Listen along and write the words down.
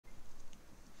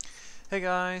Hey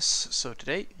guys, so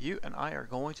today you and I are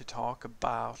going to talk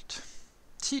about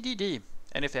TDD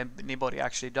and if anybody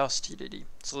actually does TDD.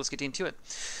 So let's get into it.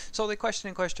 So the question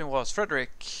in question was,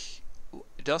 Frederick,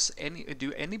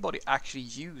 do anybody actually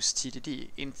use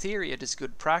TDD? In theory it is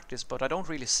good practice, but I don't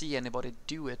really see anybody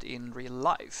do it in real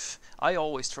life. I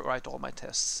always write all my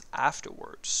tests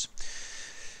afterwards.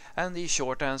 And the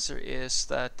short answer is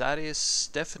that that is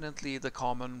definitely the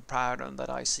common pattern that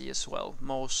I see as well.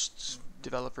 Most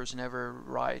developers never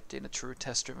write in a true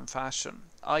test-driven fashion.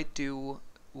 I do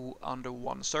under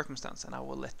one circumstance, and I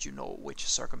will let you know which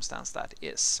circumstance that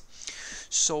is.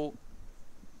 So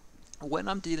when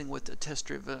I'm dealing with a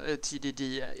test-driven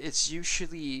TDD, it's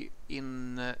usually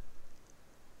in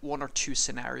one or two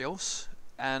scenarios,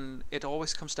 and it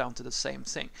always comes down to the same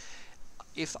thing.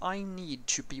 If I need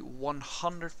to be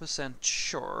 100%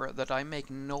 sure that I make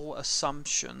no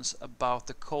assumptions about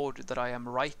the code that I am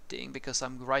writing, because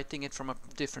I'm writing it from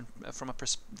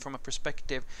a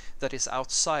perspective that is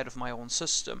outside of my own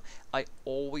system, I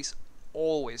always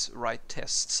write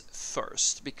tests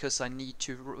first, because I need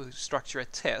to structure a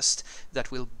test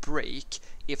that will break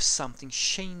if something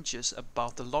changes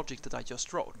about the logic that I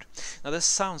just wrote. Now this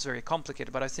sounds very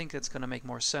complicated, but I think it's going to make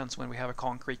more sense when we have a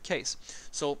concrete case.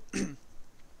 So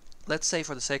let's say,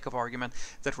 for the sake of argument,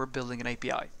 that we're building an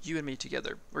API, you and me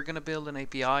together. We're going to build an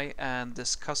API, and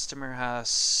this customer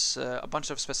has a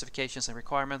bunch of specifications and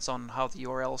requirements on how the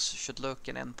URLs should look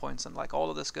and endpoints and like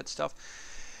all of this good stuff.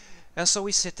 And so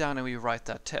we sit down and we write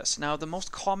that test. Now, the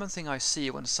most common thing I see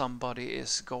when somebody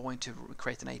is going to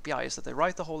create an API is that they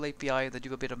write the whole API, they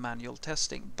do a bit of manual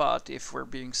testing. But if we're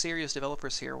being serious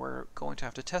developers here, we're going to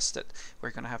have to test it.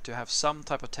 We're going to have some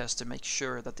type of test to make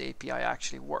sure that the API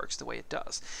actually works the way it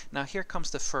does. Now, here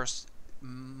comes the first,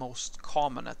 most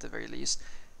common at the very least,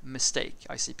 mistake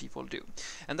I see people do.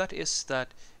 And that is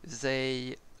that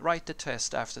they write the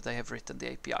test after they have written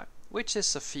the API, which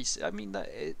is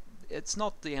it's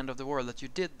not the end of the world that you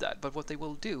did that, but what they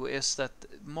will do is that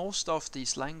most of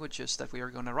these languages that we are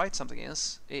going to write something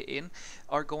in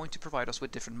are going to provide us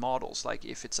with different models. Like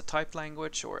if it's a typed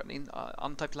language or an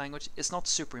untyped language, it's not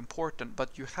super important,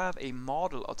 but you have a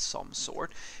model of some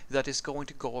sort that is going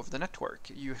to go over the network.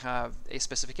 You have a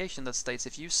specification that states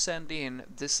if you send in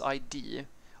this ID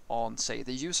on, say,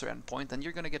 the user endpoint, then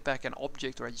you're going to get back an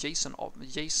object or a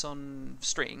JSON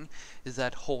string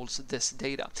that holds this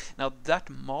data. Now that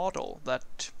model,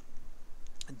 that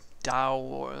DAO,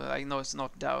 or I know it's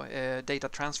not DAO, data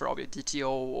transfer object, DTO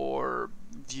or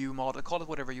view model, call it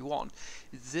whatever you want.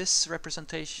 This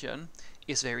representation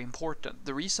is very important.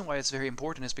 The reason why it's very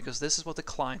important is because this is what the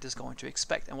client is going to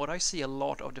expect. And what I see a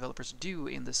lot of developers do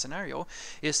in this scenario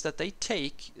is that they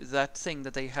take that thing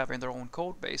that they have in their own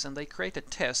code base and they create a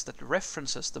test that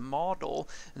references the model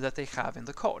that they have in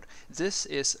the code. This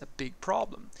is a big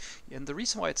problem. And the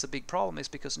reason why it's a big problem is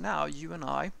because now you and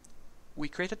I, we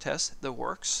create a test that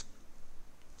works,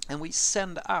 and we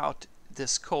send out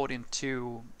this code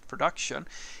into production,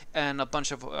 and a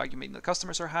bunch of the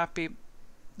customers are happy.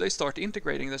 They start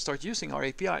integrating, they start using our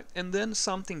API, and then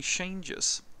something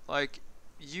changes. Like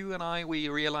you and I, we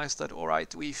realized that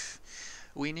alright, we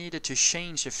needed to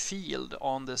change a field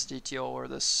on this DTO or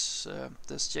this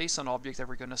JSON object that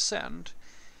we're going to send,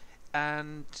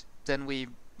 and then we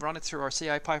run it through our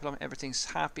CI pipeline. Everything's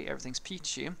happy, everything's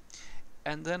peachy.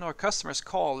 And then our customers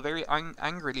call very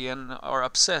angrily and are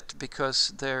upset because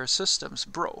their systems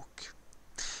broke.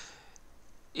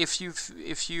 If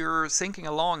you're thinking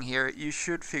along here, you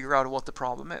should figure out what the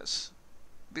problem is.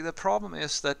 The problem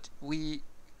is that we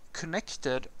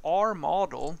connected our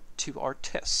model to our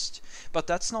test, but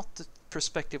that's not the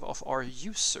perspective of our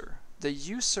user. The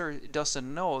user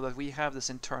doesn't know that we have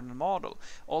this internal model.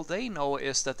 All they know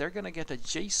is that they're going to get a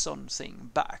JSON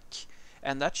thing back,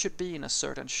 and that should be in a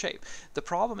certain shape. The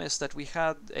problem is that we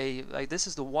had this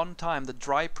is the one time the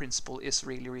dry principle is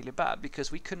really, really bad,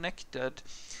 because we connected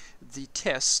the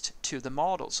test to the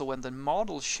model. So when the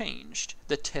model changed,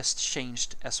 the test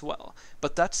changed as well.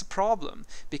 But that's a problem,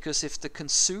 because if the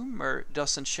consumer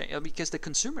doesn't change, because the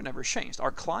consumer never changed,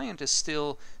 our client is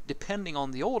still depending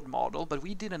on the old model, but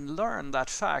we didn't learn that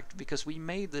fact because we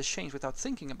made the change without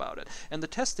thinking about it. And the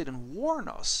test didn't warn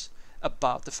us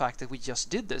about the fact that we just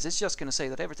did this. It's just going to say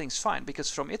that everything's fine, because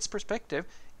from its perspective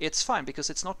it's fine, because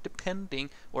it's not depending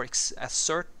or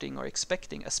asserting or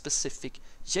expecting a specific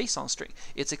JSON string.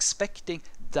 It's expecting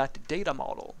that data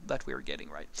model that we're getting,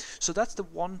 right? So that's the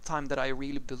one time that I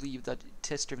really believe that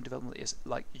test-driven development is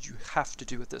like, you have to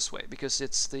do it this way, because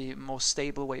it's the most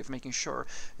stable way of making sure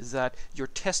that your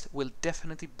test will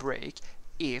definitely break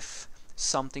if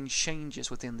something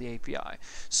changes within the API.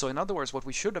 So in other words, what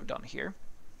we should have done here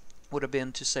would have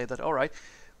been to say that, all right,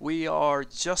 We are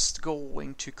just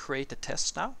going to create a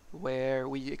test now where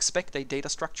we expect a data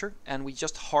structure and we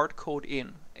just hard code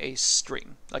in a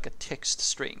string, like a text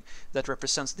string, that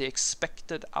represents the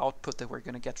expected output that we're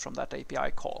going to get from that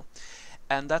API call.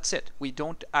 And that's it. We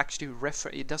don't actually refer,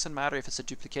 it doesn't matter if it's a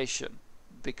duplication,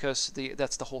 because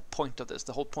that's the whole point of this.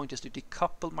 The whole point is to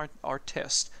decouple our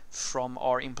test from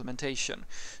our implementation,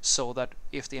 so that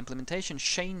if the implementation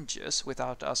changes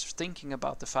without us thinking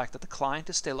about the fact that the client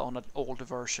is still on an older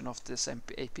version of this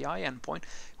API endpoint,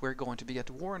 we're going to get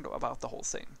warned about the whole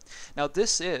thing. Now,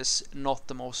 this is not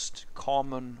the most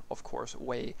common, of course,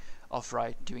 way of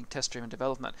doing test-driven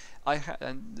development.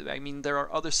 I mean, there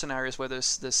are other scenarios where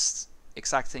this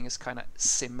exact thing is kind of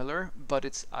similar,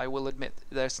 but I will admit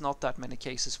there's not that many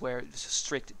cases where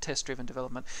strict test-driven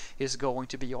development is going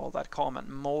to be all that common.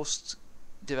 Most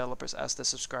developers, as the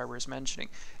subscriber is mentioning,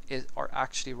 are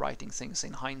actually writing things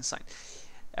in hindsight.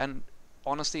 And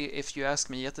honestly, if you ask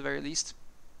me, at the very least,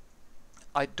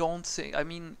 I don't think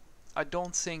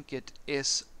it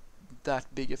is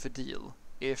that big of a deal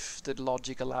if the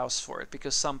logic allows for it,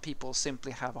 because some people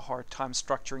simply have a hard time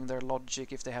structuring their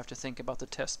logic if they have to think about the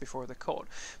test before the code.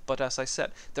 But as I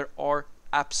said, there are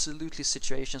absolutely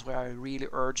situations where I really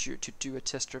urge you to do a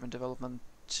test-driven development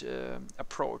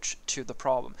approach to the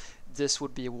problem. This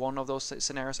would be one of those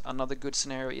scenarios. Another good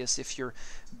scenario is if you're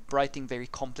writing very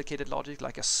complicated logic,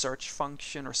 like a search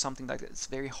function or something like that. It's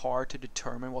very hard to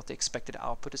determine what the expected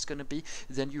output is going to be.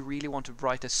 Then you really want to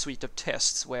write a suite of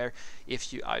tests where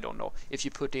if you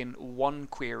put in one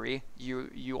query, you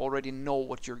already know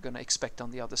what you're going to expect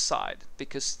on the other side,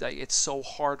 because it's so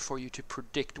hard for you to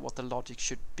predict what the logic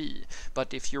should be.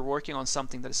 But if you're working on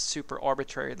something that is super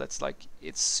arbitrary, that's like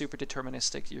it's super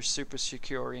deterministic, you're super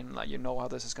secure in, like, you know how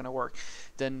this is going to work,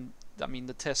 then I mean,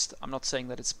 the test, I'm not saying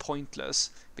that it's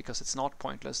pointless, because it's not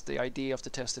pointless. The idea of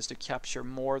the test is to capture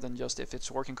more than just if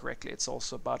it's working correctly. It's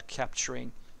also about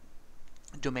capturing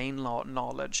domain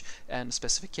knowledge and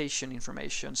specification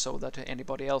information, so that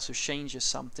anybody else who changes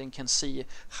something can see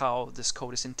how this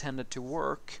code is intended to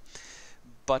work.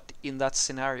 But in that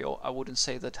scenario, I wouldn't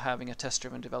say that having a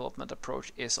test-driven development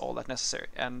approach is all that necessary.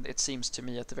 And it seems to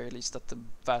me, at the very least, that the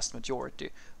vast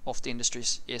majority of the industry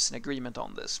is in agreement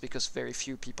on this, because very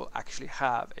few people actually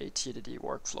have a TDD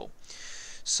workflow.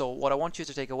 So what I want you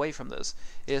to take away from this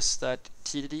is that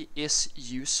TDD is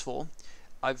useful.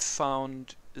 I've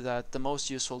found that the most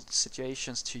useful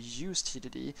situations to use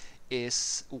TDD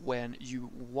is when you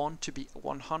want to be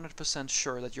 100%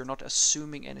 sure that you're not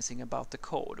assuming anything about the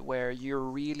code, where you're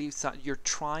really you're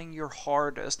trying your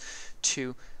hardest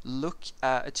to look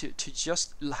at to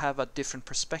just have a different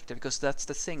perspective, because that's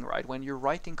the thing, right? When you're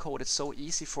writing code, it's so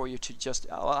easy for you to just,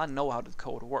 oh, I know how the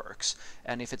code works,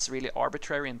 and if it's really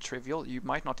arbitrary and trivial, you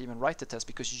might not even write the test,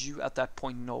 because you at that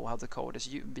point know how the code is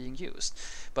being used.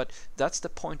 But that's the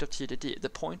point of TDD. The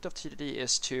point of TDD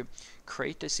is to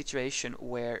create a situation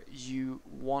where you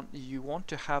want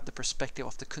to have the perspective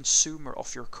of the consumer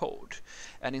of your code,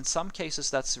 and in some cases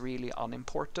that's really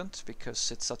unimportant because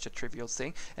it's such a trivial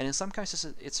thing, and in some cases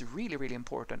it's really, really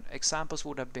important. Examples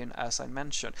would have been, as I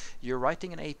mentioned, you're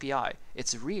writing an API.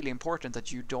 It's really important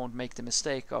that you don't make the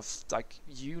mistake of, like,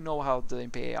 you know how the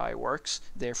API works,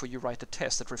 therefore you write a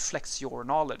test that reflects your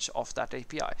knowledge of that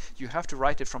API. You have to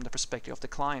write it from the perspective of the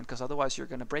client, because otherwise you're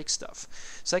going to break stuff.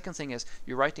 Second thing is,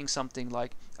 you're writing something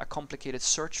like a complicated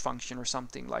search function or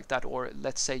something like that, or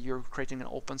let's say you're creating an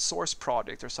open source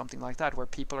project or something like that, where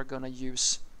people are going to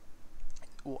use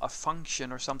a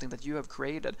function or something that you have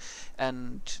created,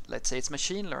 and let's say it's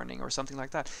machine learning or something like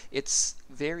that. It's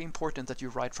very important that you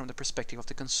write from the perspective of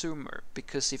the consumer,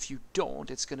 because if you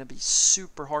don't, it's going to be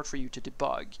super hard for you to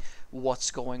debug what's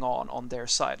going on their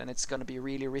side, and it's going to be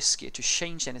really risky to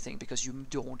change anything because you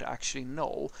don't actually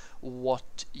know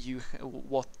what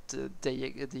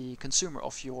the consumer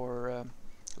of your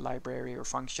library or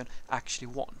function actually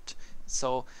want.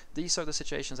 So these are the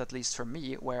situations, at least for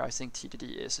me, where I think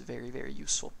TDD is very, very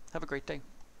useful. Have a great day.